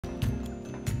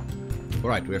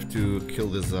Alright, we have to kill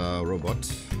this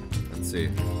robot. Let's see.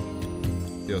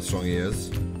 See how strong he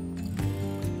is.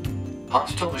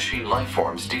 Hostile machine life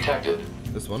forms detected.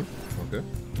 This one? Okay.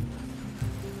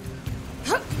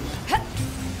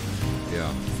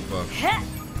 Yeah, super.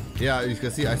 Yeah, you can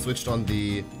see I switched on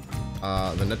the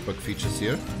network features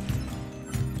here.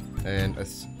 And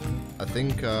I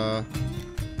think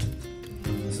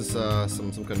this is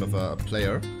some kind of a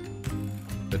player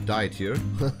that died here.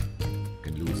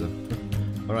 Fucking loser.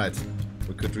 Alright,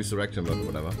 we could resurrect him, but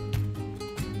whatever.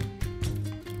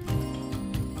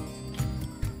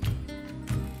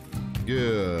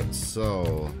 Good,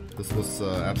 so this was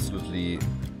absolutely a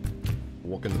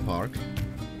walk in the park.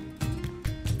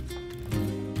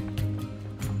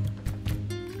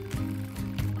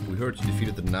 We heard you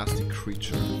defeated the nasty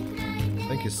creature.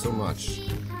 Thank you so much.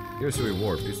 Here's your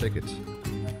reward, please take it.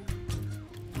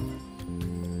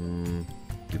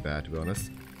 Too bad, to be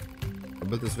honest. I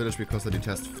built this village because I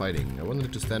detest fighting. I wanted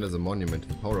it to stand as a monument to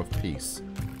the power of peace.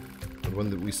 But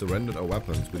when we surrendered our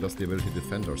weapons, we lost the ability to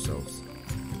defend ourselves.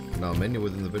 Now many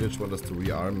within the village want us to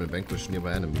rearm and vanquish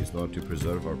nearby enemies in order to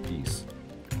preserve our peace.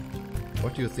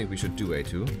 What do you think we should do,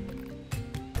 A2?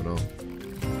 I don't know.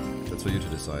 That's for you to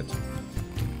decide.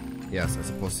 Yes, I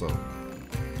suppose so.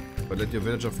 But let your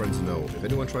villager friends know. If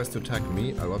anyone tries to attack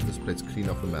me, I'll wipe this place clean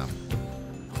off the map.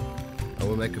 I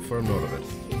will make a firm note of it.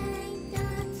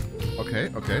 Okay,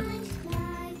 okay.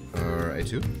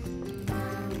 A2?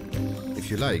 If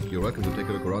you like, you're welcome to take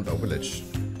a look around our village.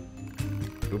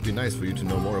 It would be nice for you to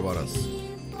know more about us.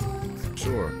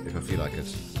 Sure, if I feel like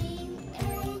it.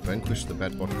 Vanquish the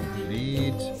bad bot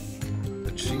complete.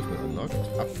 Achievement unlocked.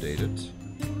 Updated.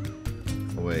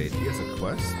 Oh wait, here's a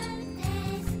quest.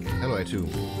 Hello, A2.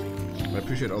 I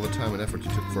appreciate all the time and effort you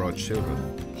took for our children.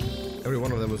 Every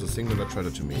one of them is a singular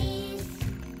treasure to me.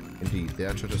 Indeed, they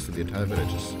are treasures to the entire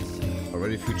villages.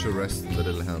 Already future rests in their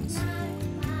little hands.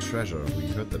 Treasure, we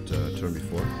heard that term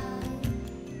before.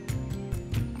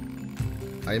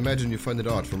 I imagine you find it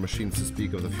odd for machines to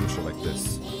speak of the future like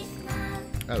this.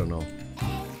 I don't know.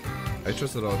 I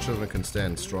trust that our children can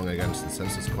stand strong against the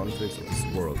senseless conflicts of this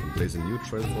world and blaze a new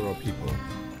trail for our people.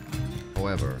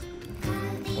 However,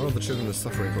 one of the children is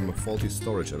suffering from a faulty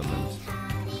storage element.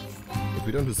 If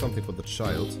we don't do something for the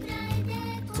child...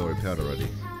 It's all repaired already.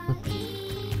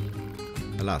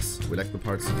 Alas, we lack the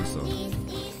parts to do so.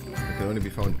 They can only be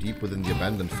found deep within the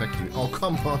abandoned factory. Oh,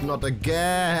 come on, not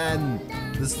again!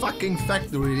 This fucking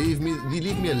factory, leave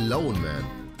me alone, man.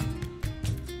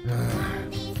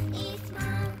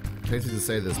 Pains me to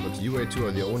say this, but you, A2,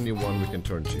 are the only one we can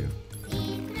turn to.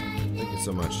 Thank you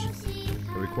so much.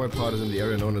 The required part is in the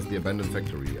area known as the abandoned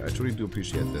factory. I truly do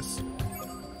appreciate this.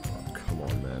 Oh, come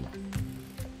on, man.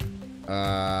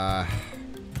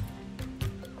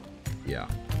 Yeah.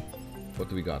 What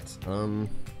do we got?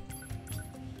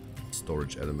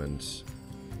 Storage element.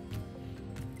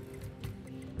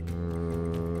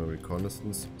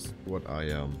 Reconnaissance. What I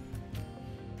am.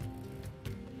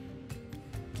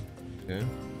 Okay.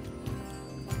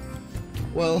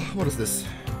 Well, what is this?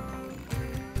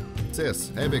 Sis.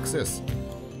 Hey, big sis.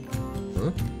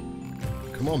 Huh?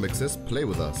 Come on, big sis. Play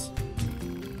with us.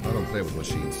 I don't play with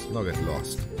machines. Now get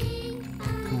lost.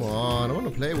 Come on, I want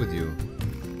to play with you.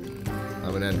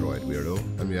 I'm an android, weirdo.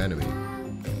 I'm your enemy.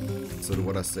 So do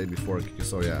what I said before I kick your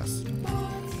sorry ass.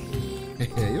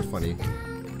 You're funny.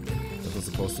 That was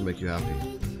supposed to make you happy.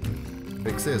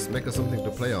 Big sis, make us something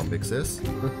to play on, big sis.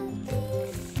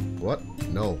 What?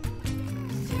 No.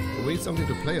 We need something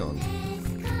to play on.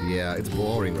 Yeah, it's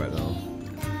boring right now.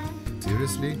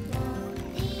 Seriously?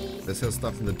 They sell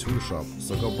stuff in the tool shop,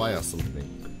 so go buy us something.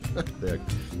 They're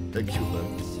cute,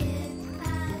 man.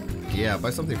 Yeah, buy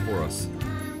something for us.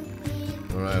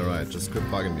 Alright, just quit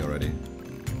bugging me already.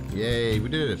 Yay, we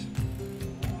did it!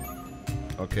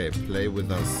 Okay, play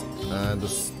with us. And the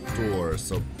store,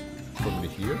 so probably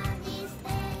here.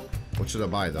 What should I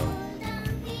buy though?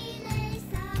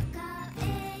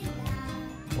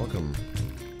 Welcome.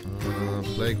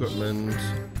 Play equipment.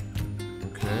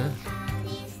 Okay.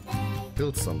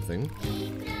 Build something.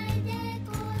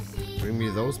 Bring me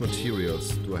those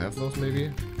materials. Do I have those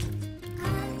maybe?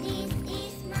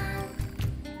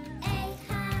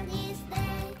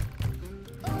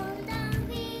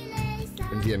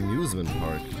 The amusement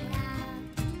park.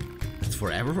 It's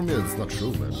forever from here. It's not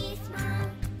true, man.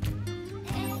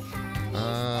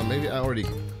 Maybe I already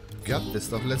got this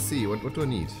stuff. Let's see. What do I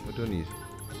need? What do I need?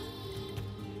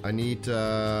 I need.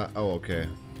 Oh, okay.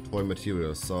 Toy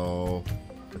materials. So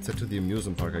let's head to the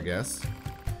amusement park, I guess.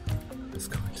 It's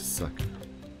going to suck.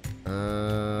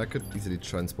 I could easily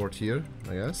transport here,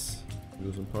 I guess.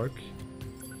 Amusement park.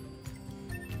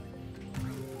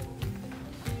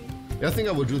 Yeah, I think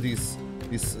I will do these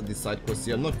side quests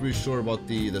here. I'm not really sure about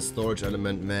the storage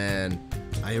element, man.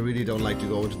 I really don't like to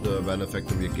go into the banner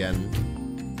factory again.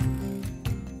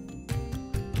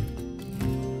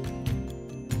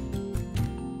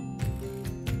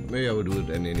 Maybe I will do it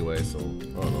anyway, so I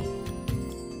don't know.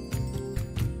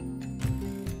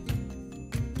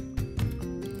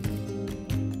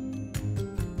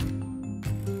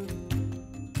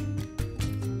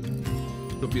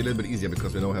 Should be a little bit easier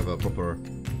because we now have a proper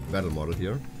battle model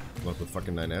here, not the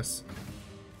fucking 9S.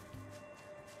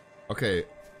 Okay.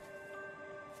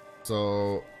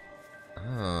 So, there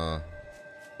are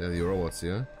the robots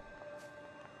here.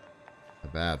 The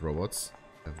bad robots.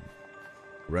 Have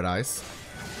red eyes.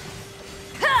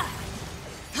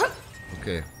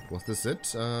 Okay, was this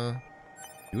it?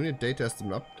 Unit data has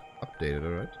been updated,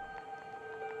 alright.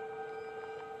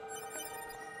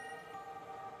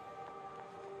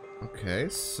 Okay,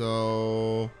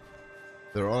 so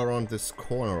they're all around this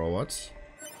corner or what?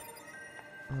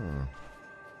 Huh.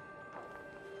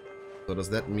 So does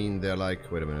that mean they're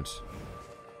like... Wait a minute.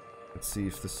 Let's see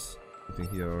if this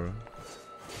anything here...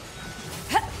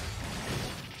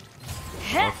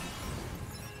 Oh.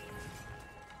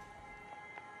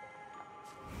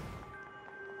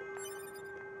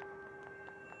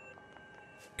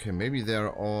 Okay, maybe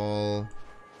they're all...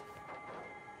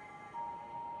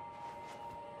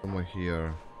 somewhere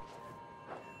here.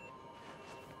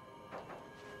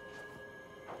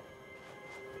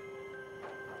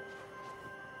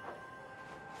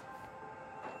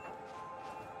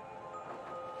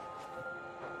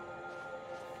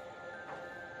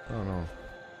 Oh no.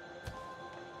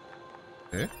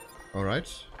 Okay,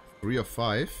 alright. 3 of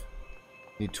 5.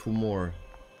 Need 2 more.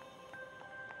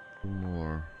 2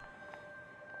 more.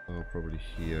 Oh, probably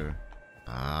here.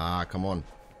 Ah, come on.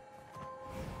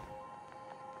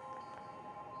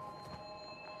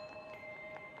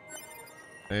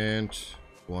 And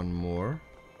 1 more.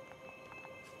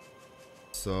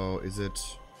 So is it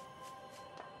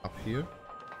up here?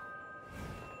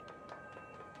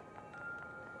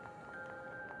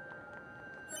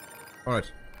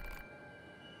 Alright.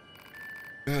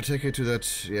 Take it to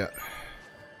that, yeah.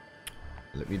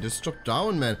 Let me just drop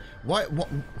down, man. Why? What?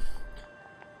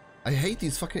 I hate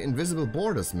these fucking invisible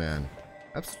borders, man.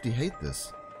 Absolutely hate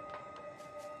this.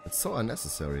 It's so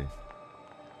unnecessary.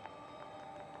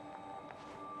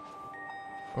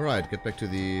 Alright, get back to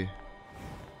the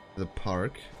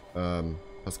park,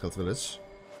 Pascal's village.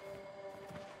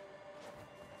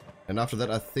 And after that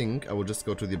I think I will just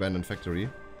go to the abandoned factory.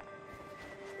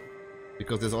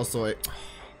 Because there's also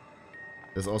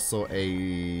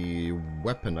a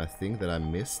weapon I think that I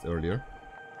missed earlier.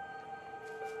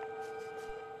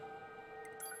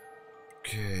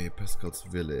 Okay, Pascal's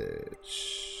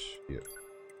village. Here.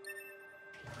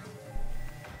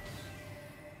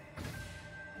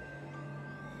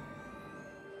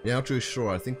 Yeah, not really sure.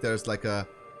 I think there's like a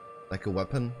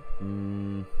weapon.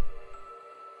 I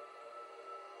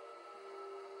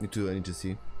need to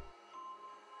see.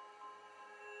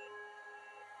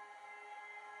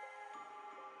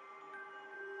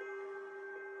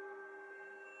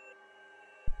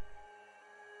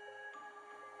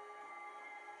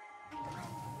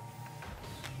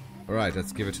 Alright,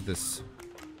 let's give it to this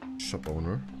shop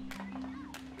owner.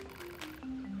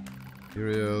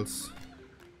 Materials.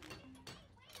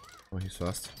 Oh, he's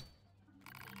fast.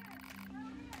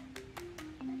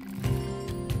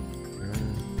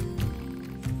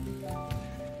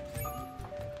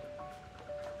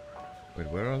 Wait,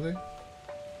 where are they?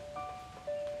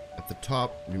 At the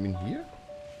top, you mean here?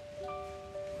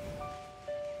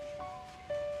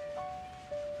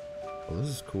 Oh, this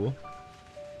is cool.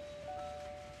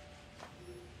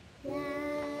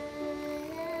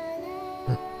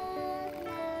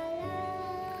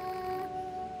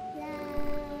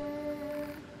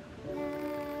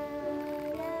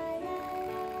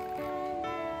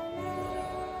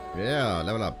 Yeah,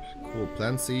 level up. Cool.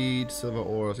 Plant seed, silver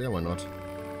ores. Yeah, why not?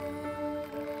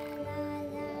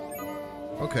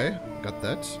 Okay, got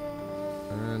that.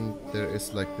 And there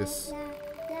is like this...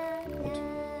 What?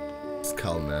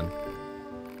 Skull, man.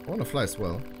 I wanna fly as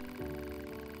well.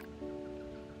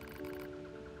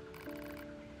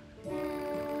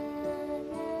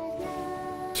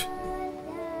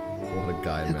 What a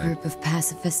guy, man. A group of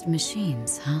pacifist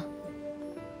machines, huh?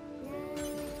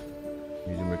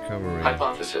 Medium recovery.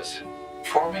 Hypothesis.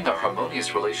 Forming a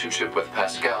harmonious relationship with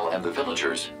Pascal and the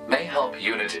villagers may help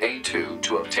Unit A2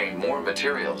 to obtain more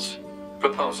materials.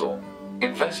 Proposal.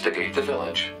 Investigate the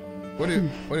village. What do you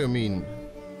mean?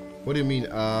 What do you mean,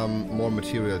 more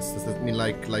materials? Does that mean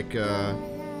like,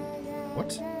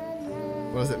 what?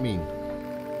 What does that mean?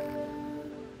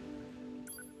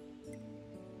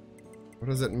 What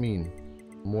does that mean?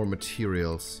 More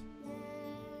materials.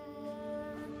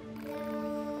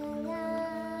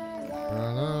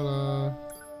 La, la, la.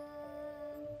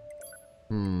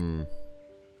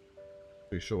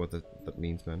 Pretty sure what that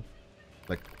means, man.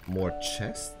 Like more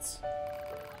chests?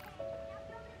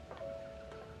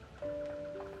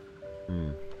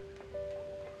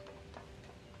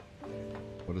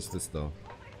 What is this though?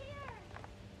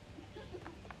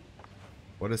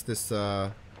 What is this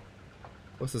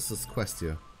what's this quest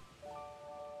here?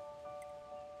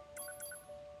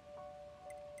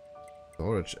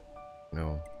 Storage.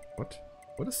 No. What?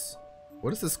 What is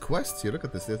this quest here? Look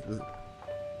at this.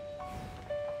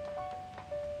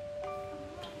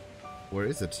 Where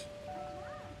is it?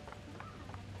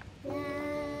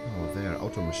 Oh, there.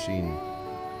 Auto machine.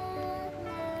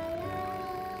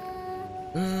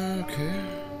 Okay.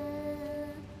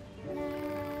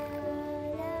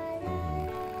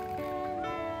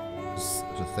 Just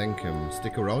to thank him.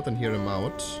 Stick around and hear him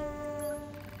out.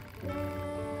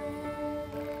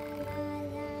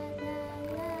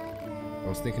 I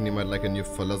was thinking you might like a new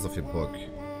philosophy book.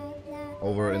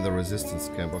 Over in the resistance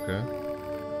camp, okay.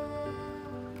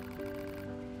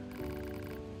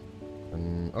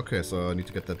 Okay, so I need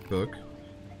to get that book.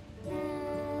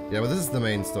 Yeah, but this is the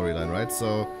main storyline, right?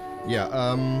 So, yeah,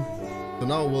 so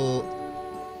now we'll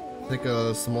take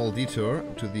a small detour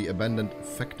to the abandoned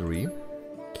factory.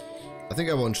 I think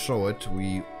I won't show it.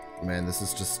 Man, this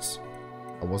is just...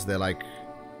 I was there like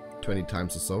 20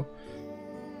 times or so.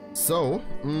 So,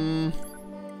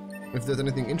 if there's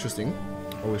anything interesting,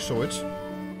 I will show it.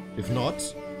 If not,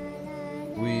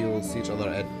 we'll see each other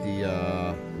at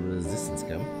the resistance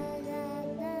camp.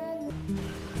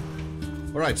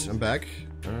 Alright, I'm back.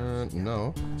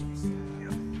 No.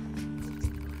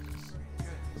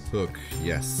 The book,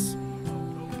 yes.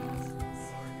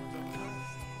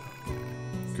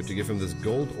 Good to give him this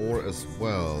gold ore as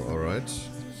well, alright.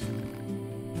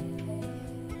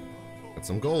 Got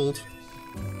some gold.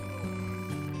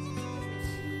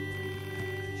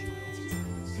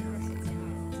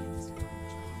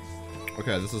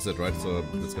 Okay, this is it, right? So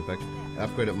let's get back. I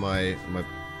upgraded my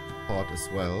pot as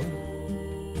well.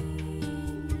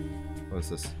 What is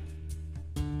this?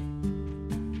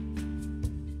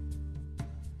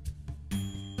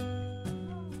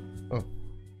 Oh.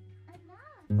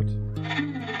 What?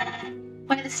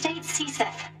 Where the state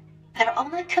ceaseth, there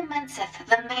only commenceth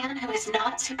the man who is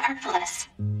not superfluous.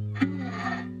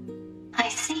 I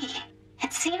see.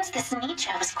 It seems this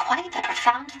Nietzsche was quite the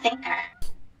profound thinker.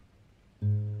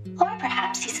 Or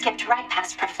perhaps he skipped right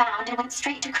past profound and went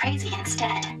straight to crazy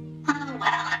instead. Oh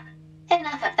well,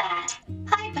 enough of that.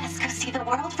 I best go see the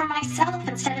world for myself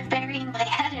instead of burying my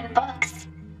head in books.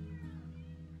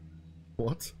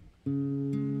 What?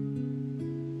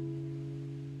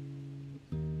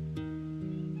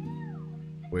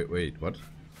 Wait, what?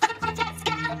 Uncle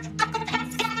Pascal! Uncle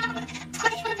Pascal!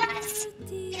 Play with us!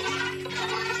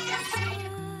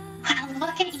 Well,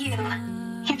 look at you.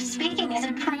 Your speaking has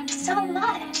improved so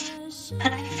much.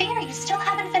 But I fear you still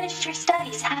haven't finished your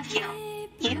studies, have you?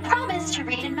 You promised to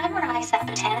read and memorize that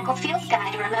botanical field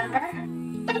guide, remember?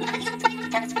 You'll play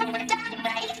with us when we're done,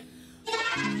 right?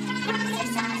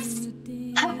 Promise us.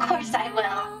 Of course I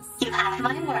will. You have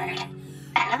my word.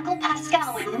 And Uncle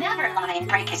Pascal would never lie and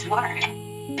break his word.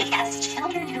 Because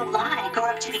children who lie grow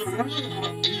up to be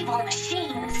mean, evil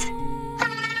machines.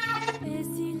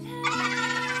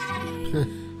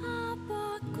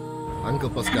 Uncle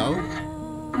Pascal?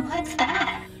 What's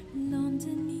that?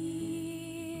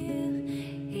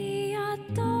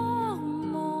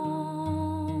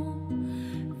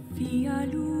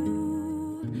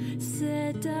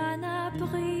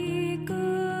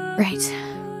 Right.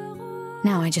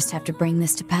 Now I just have to bring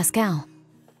this to Pascal.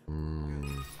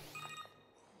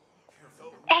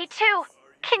 A2,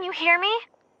 can you hear me?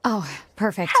 Oh,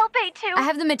 perfect. Help, A2. I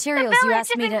have the materials the you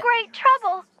asked me to... The village is in great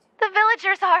trouble. The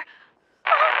villagers are...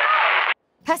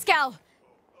 Pascal!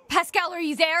 Pascal, are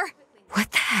you there? What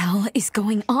the hell is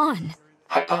going on?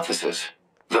 Hypothesis.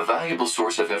 The valuable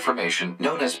source of information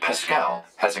known as Pascal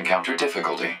has encountered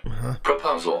difficulty.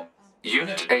 Proposal.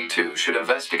 Unit A2 should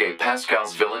investigate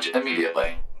Pascal's village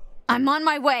immediately. I'm on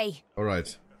my way.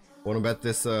 Alright. Wanna bet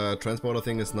this transporter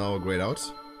thing is now grayed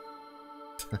out?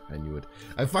 I knew it.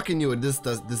 I fucking knew it. This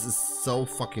is so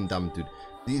fucking dumb, dude.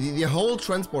 The whole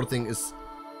transport thing is...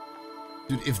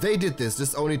 Dude, if they did this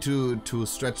just only to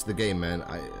stretch the game, man,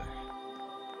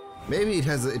 maybe it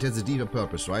has a deeper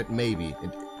purpose, right? Maybe.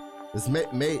 It's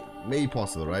may be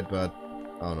possible, right? But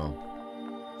I don't know.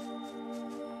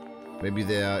 Maybe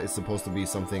there is supposed to be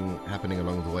something happening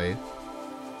along the way.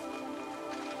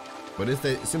 But if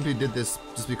they simply did this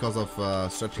just because of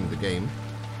stretching the game,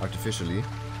 artificially.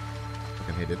 I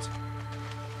can hit it.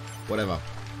 Whatever.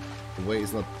 The way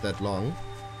is not that long.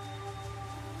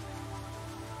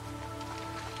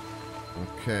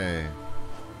 Okay.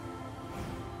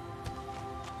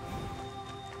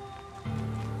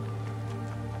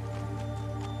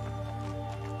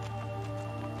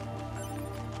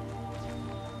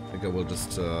 I think I will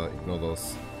just ignore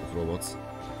those robots.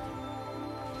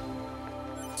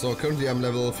 So currently I'm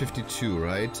level 52,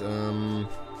 right?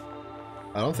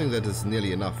 I don't think that is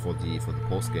nearly enough for the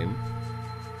post game.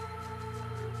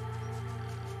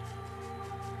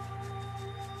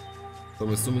 So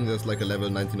I'm assuming there's like a level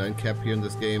 99 cap here in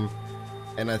this game,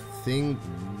 and I think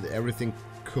everything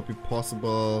could be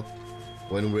possible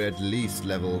when we're at least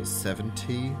level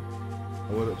 70.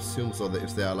 I would assume so, that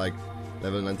if there are like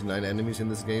level 99 enemies in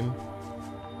this game,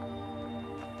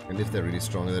 and if they're really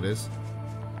strong, that is.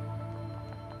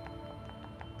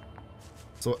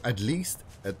 So at least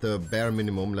at the bare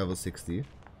minimum level 60.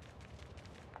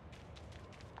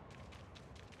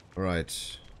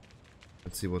 Alright.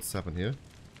 Let's see what's happened here.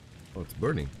 Oh, it's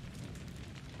burning.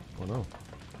 Oh no.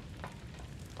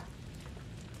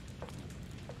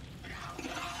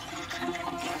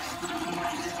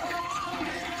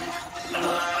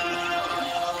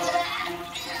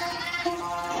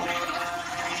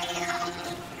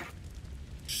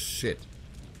 Shit.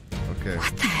 Okay.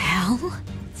 What the hell?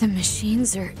 The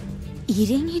machines are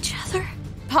eating each other?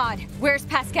 Pod, where's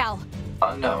Pascal?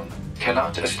 Unknown.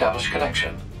 Cannot establish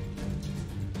connection.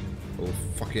 Oh,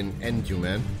 fucking end you,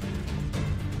 man.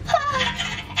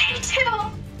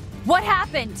 A2! What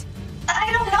happened?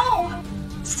 I don't know.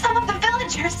 Some of the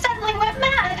villagers suddenly went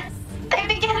mad. They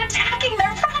began attacking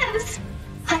their friends.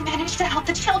 I managed to help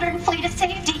the children flee to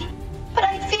safety, but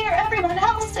I fear everyone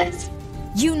else is.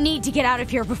 You need to get out of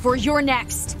here before you're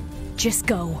next. Just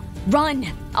go. Run.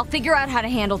 I'll figure out how to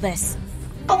handle this.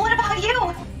 But what about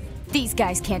you? These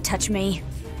guys can't touch me.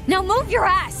 Now move your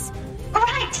ass!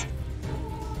 Right!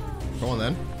 Come on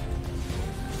then.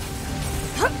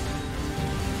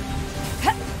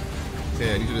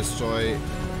 Okay, I need to destroy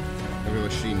every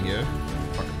machine here.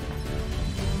 Fuck.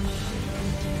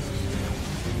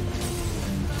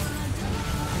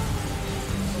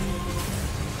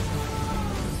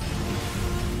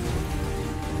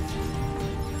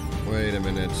 Wait a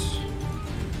minute.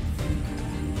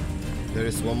 There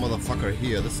is one motherfucker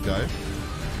here, this guy.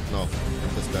 No, not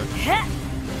this guy.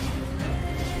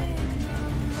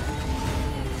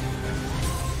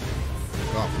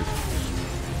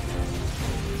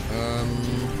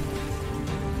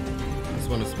 This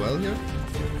one as well here.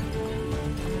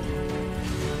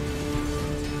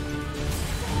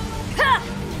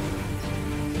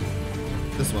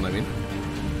 This one, I mean.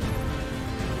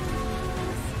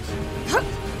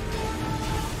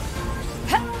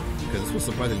 Okay, this was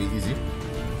surprisingly easy.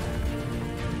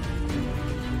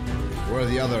 Where are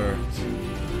the other?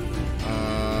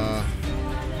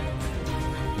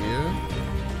 Here.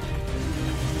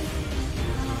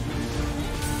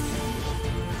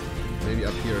 Maybe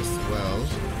up here as well.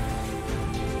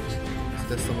 Is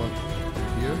there someone up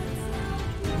here?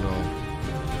 No.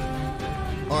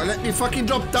 Oh, let me fucking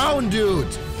drop down,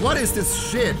 dude! What is this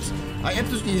shit? I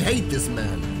absolutely hate this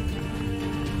man.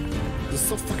 This is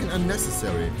so fucking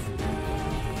unnecessary.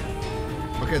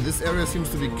 Okay, this area seems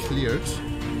to be cleared.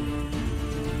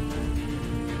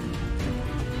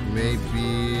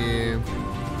 Maybe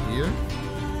here?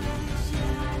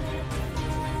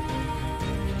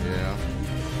 Yeah.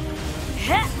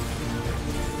 Okay.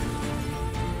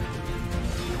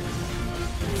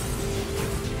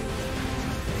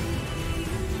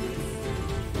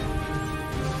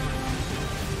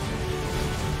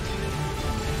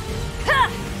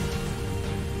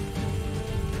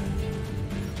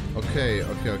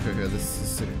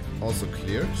 This is also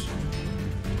cleared.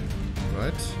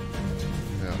 Right?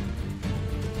 Yeah.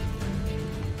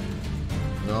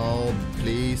 No,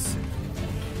 please.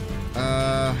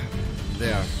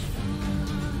 There.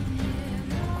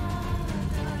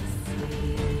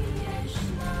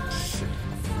 Shit.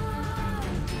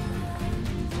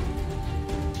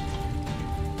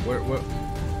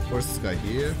 Where's this guy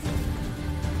here?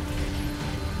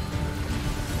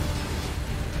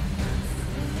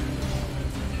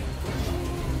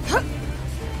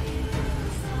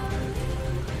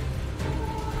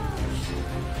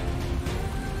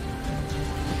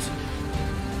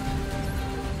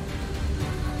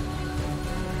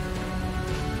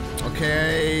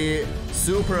 Okay,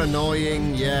 super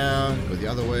annoying, yeah. Go the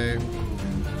other way.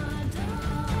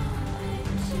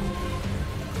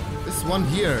 This one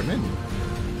here, man.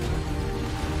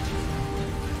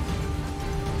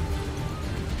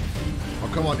 Oh,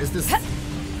 come on, is this...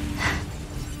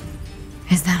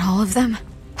 Is that all of them?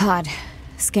 Pod,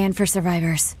 scan for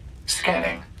survivors.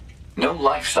 Scanning. No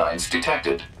life signs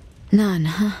detected. None,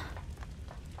 huh?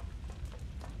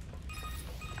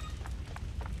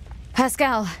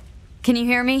 Pascal, can you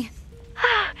hear me?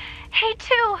 Hey,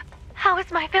 too. How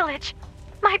is my village?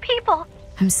 My people?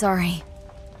 I'm sorry.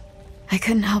 I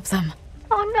couldn't help them.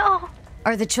 Oh no.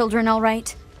 Are the children all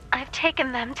right? I've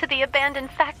taken them to the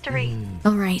abandoned factory.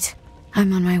 All right.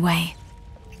 I'm on my way.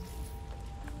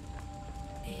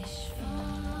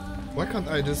 Why can't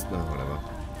I just... No, whatever.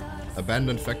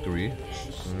 Abandoned factory.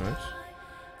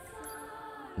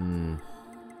 Alright.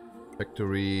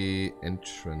 Factory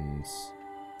entrance.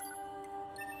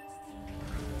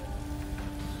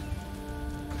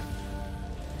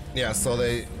 Yeah, so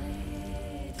they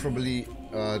probably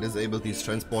disabled these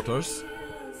transporters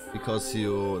because they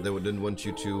didn't want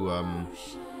you to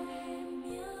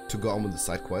go on with the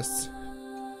side quests.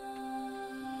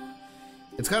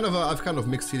 It's kind of I've kind of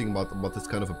mixed feeling about this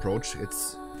kind of approach.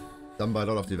 It's done by a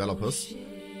lot of developers.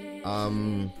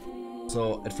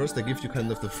 So at first they give you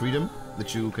kind of the freedom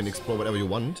that you can explore whatever you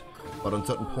want, but on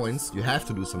certain points you have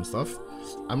to do some stuff.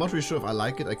 I'm not really sure if I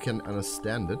like it. I can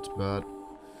understand it, but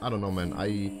I don't know, man.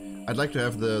 I'd like to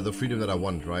have the freedom that I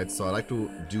want, right? So I like to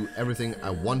do everything I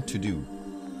want to do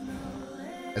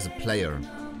as a player.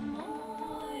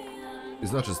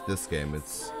 It's not just this game.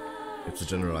 It's a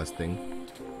generalized thing.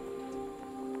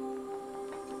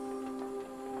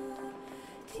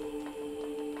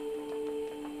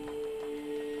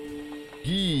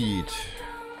 Yeet.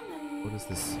 What is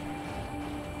this?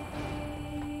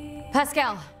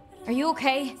 Pascal, are you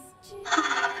okay?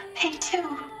 Me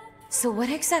too. So what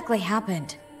exactly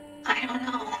happened? I don't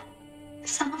know.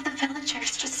 Some of the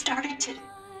villagers just started to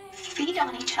feed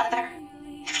on each other.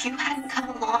 If you hadn't come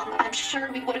along, I'm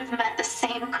sure we would have met the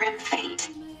same grim fate.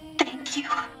 Thank you.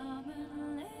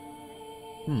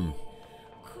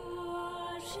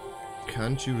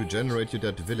 Can't you regenerate your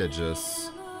dead villagers?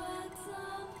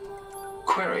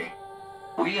 Query.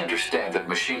 We understand that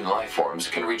machine life forms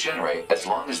can regenerate as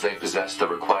long as they possess the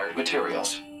required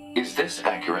materials. Is this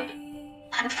accurate?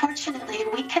 Unfortunately,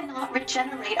 we cannot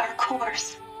regenerate our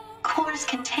cores. Cores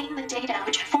contain the data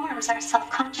which forms our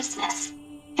self-consciousness.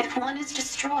 If one is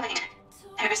destroyed,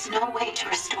 there is no way to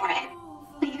restore it.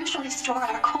 We usually store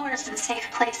our cores in safe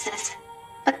places,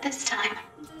 but this time,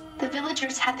 the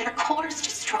villagers had their cores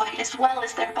destroyed as well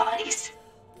as their bodies.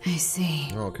 I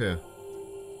see. Oh, okay.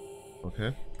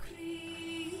 Okay.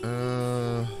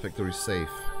 Factory safe.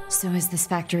 So is this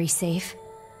factory safe?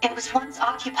 It was once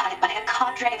occupied by a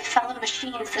cadre of fellow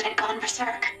machines that had gone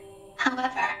berserk.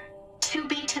 However,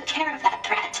 2B took care of that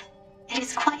threat. It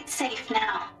is quite safe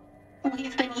now.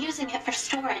 We've been using it for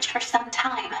storage for some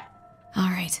time. All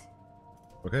right.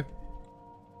 Okay.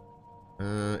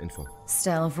 Info.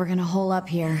 Still, if we're gonna hole up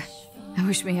here, I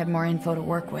wish we had more info to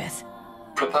work with.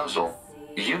 Proposal.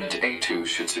 Unit A2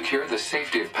 should secure the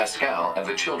safety of Pascal and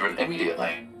the children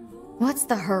immediately. What's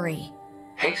the hurry?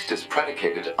 Haste is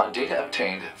predicated on data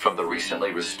obtained from the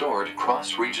recently restored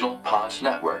cross-regional pod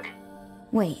network.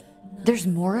 Wait, there's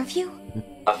more of you?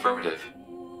 Affirmative.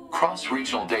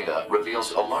 Cross-regional data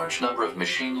reveals a large number of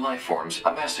machine life forms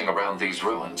amassing around these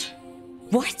ruins.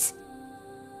 What?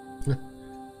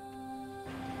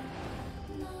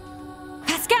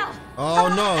 Pascal! Oh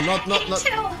no, not. Me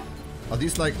too. Are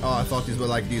these like? Oh, I thought these were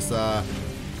like these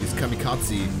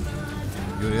kamikaze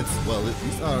units. Well,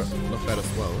 these are not bad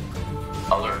as well.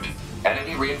 Alert.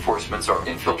 Enemy reinforcements are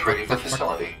infiltrating the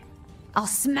facility. I'll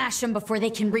smash them before they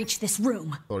can reach this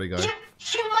room. Sorry, guy.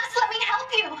 You must let me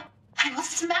help you. I will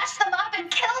smash them up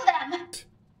and kill them.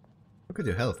 Look at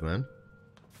your health, man.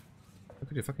 Look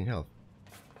at your fucking health.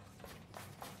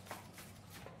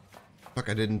 Fuck!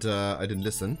 I didn't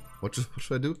listen. What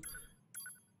should I do?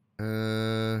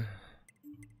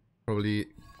 Probably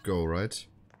go, right?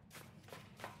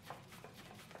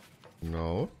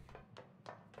 No.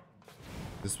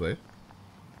 This way.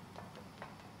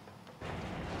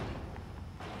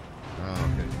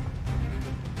 Ah, okay.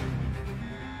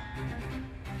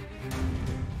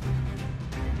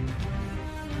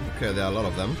 Okay, there are a lot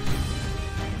of them.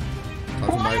 Time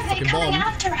for Why my are they fucking coming bomb.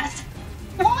 after us?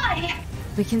 Why?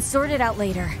 We can sort it out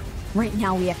later. Right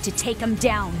now we have to take them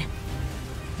down.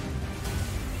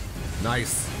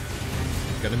 Nice.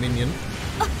 Got a minion.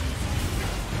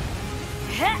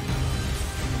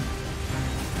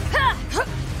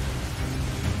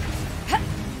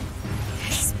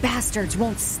 These bastards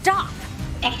won't stop.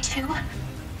 A2,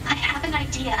 I have an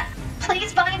idea.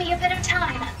 Please buy me a bit of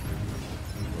time.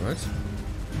 Alright.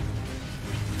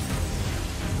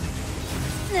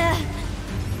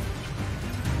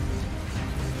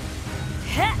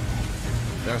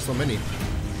 There are so many.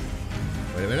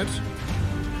 Wait a minute.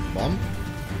 Bomb.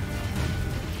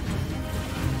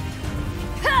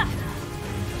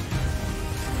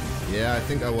 Yeah, I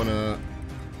think I wanna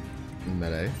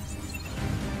melee.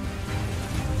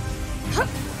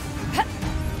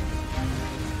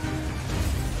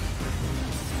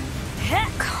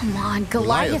 Come on,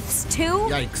 Goliaths too?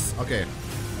 Yikes. Okay.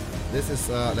 This is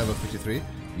level 53.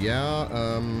 Yeah,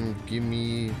 give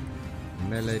me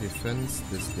melee defense.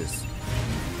 This.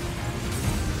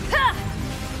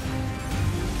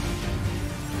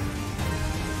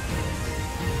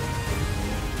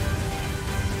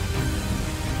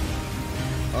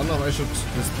 I don't know if I should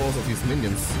dispose of these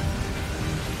minions.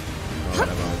 Oh,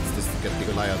 whatever. Let's just get the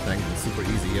Goliath tank. It's super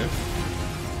easy here.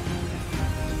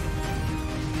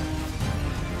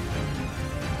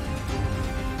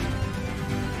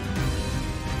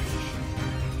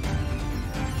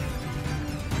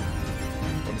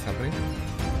 What is happening?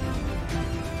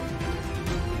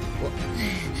 What?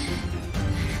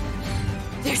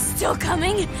 They're still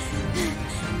coming?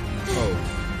 Oh.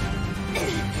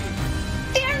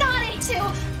 Fear not, A2!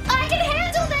 I can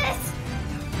handle this!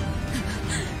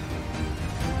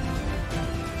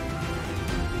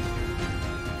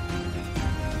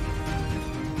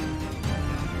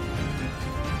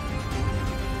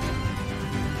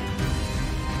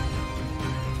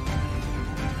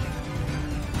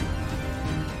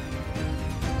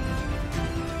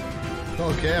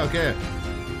 Okay.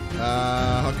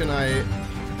 How can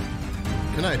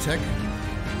I attack?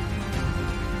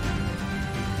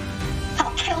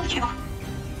 I'll kill you.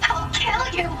 I'll kill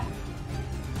you.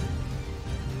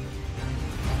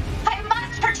 I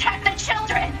must protect the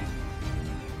children.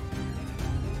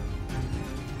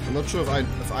 I'm not sure if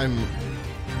I'm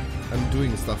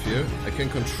doing stuff here. I can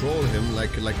control him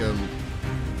like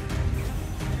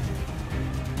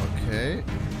okay.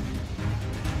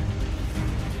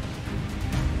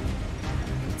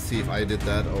 Let's see if I did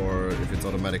that or if it's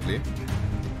automatically.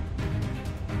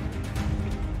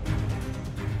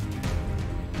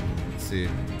 Let's see.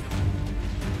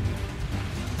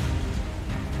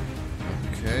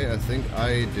 Okay, I think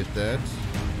I did that.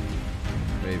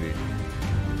 Maybe.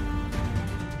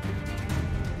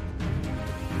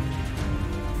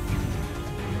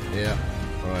 Yeah,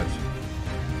 alright.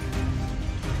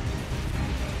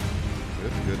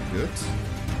 Good.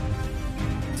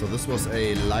 So this was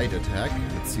a light attack.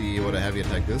 Let's see what a heavy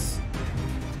attack is.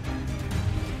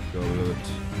 Go a little bit.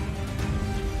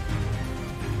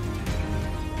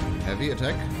 Heavy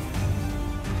attack?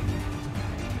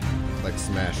 Like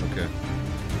smash, okay.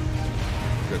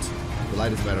 Good. The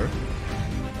light is better.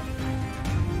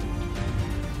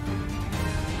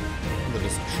 And then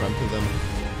just trample them.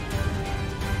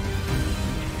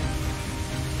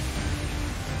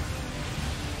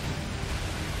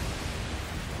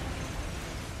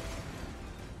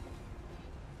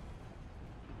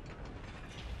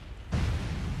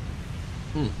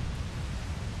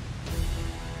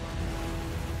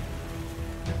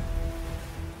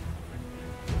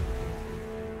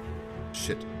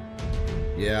 Shit.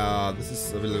 Yeah, this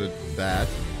is a little bit bad.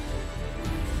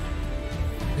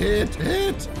 Hit!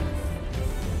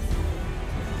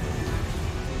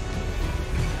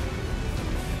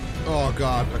 Oh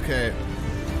god, okay.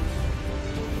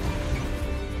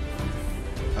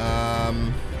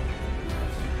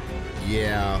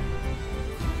 Yeah.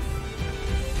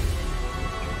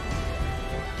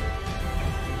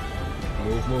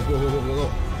 Move.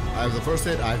 I have the first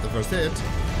hit.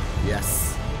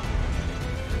 Yes.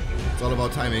 It's all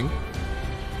about timing.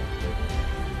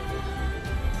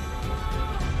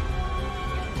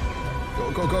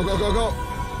 Go.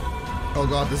 Oh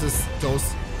god, this is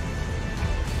toast.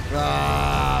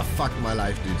 Ah, fuck my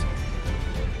life, dude.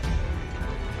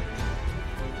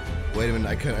 Wait a minute,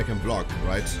 I can block,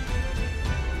 right?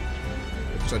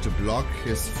 Let's try to block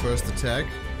his first attack.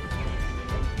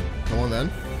 Come on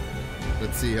then.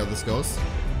 Let's see how this goes.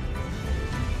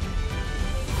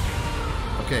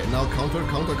 Okay, now counter.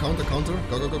 Go.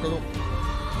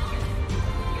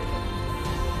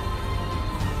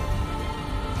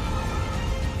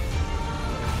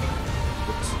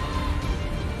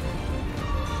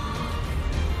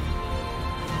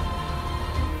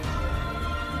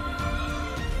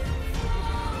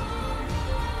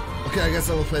 Okay, I guess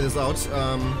I will play this out.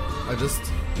 I just...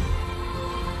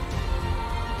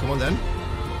 Come on then.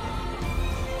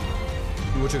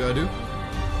 Do what you gotta do.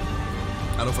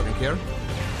 I don't fucking care.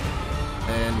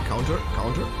 And counter.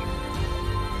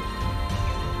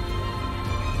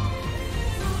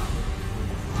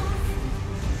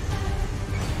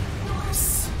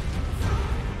 Nice.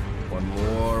 One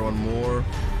more.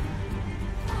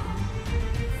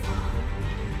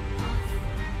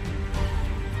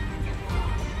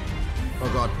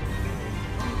 Oh god.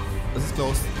 This is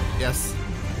close. Yes.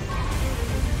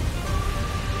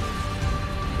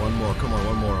 One more. Come on,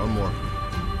 one more.